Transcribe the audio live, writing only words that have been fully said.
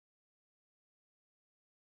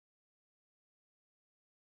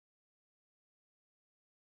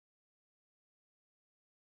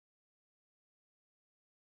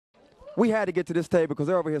We had to get to this table because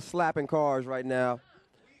they're over here slapping cars right now.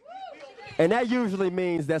 And that usually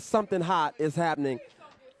means that something hot is happening.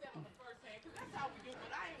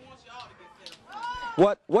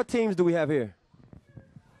 What teams do we have here?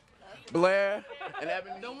 Blair and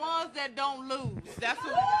Ebony. The ones that don't lose. That's who.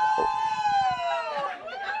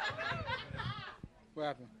 What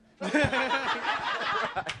happened?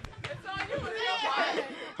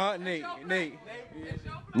 Huh? Nate.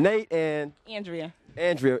 Nate and Andrea.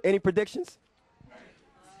 Any predictions?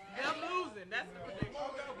 Them losing. That's the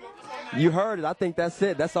prediction. You heard it. I think that's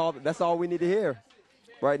it. That's all we need to hear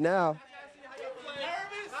right now.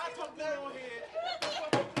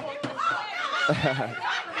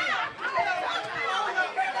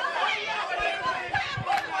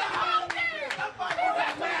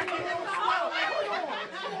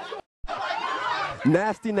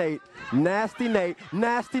 Nasty Nate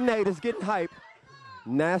is getting hype.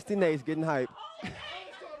 Nasty Nate's getting hype.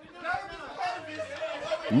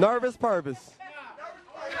 Nervous purpose.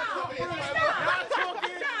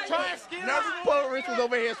 Nervous Purvis was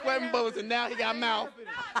over here sweating bullets, and now he got mouth.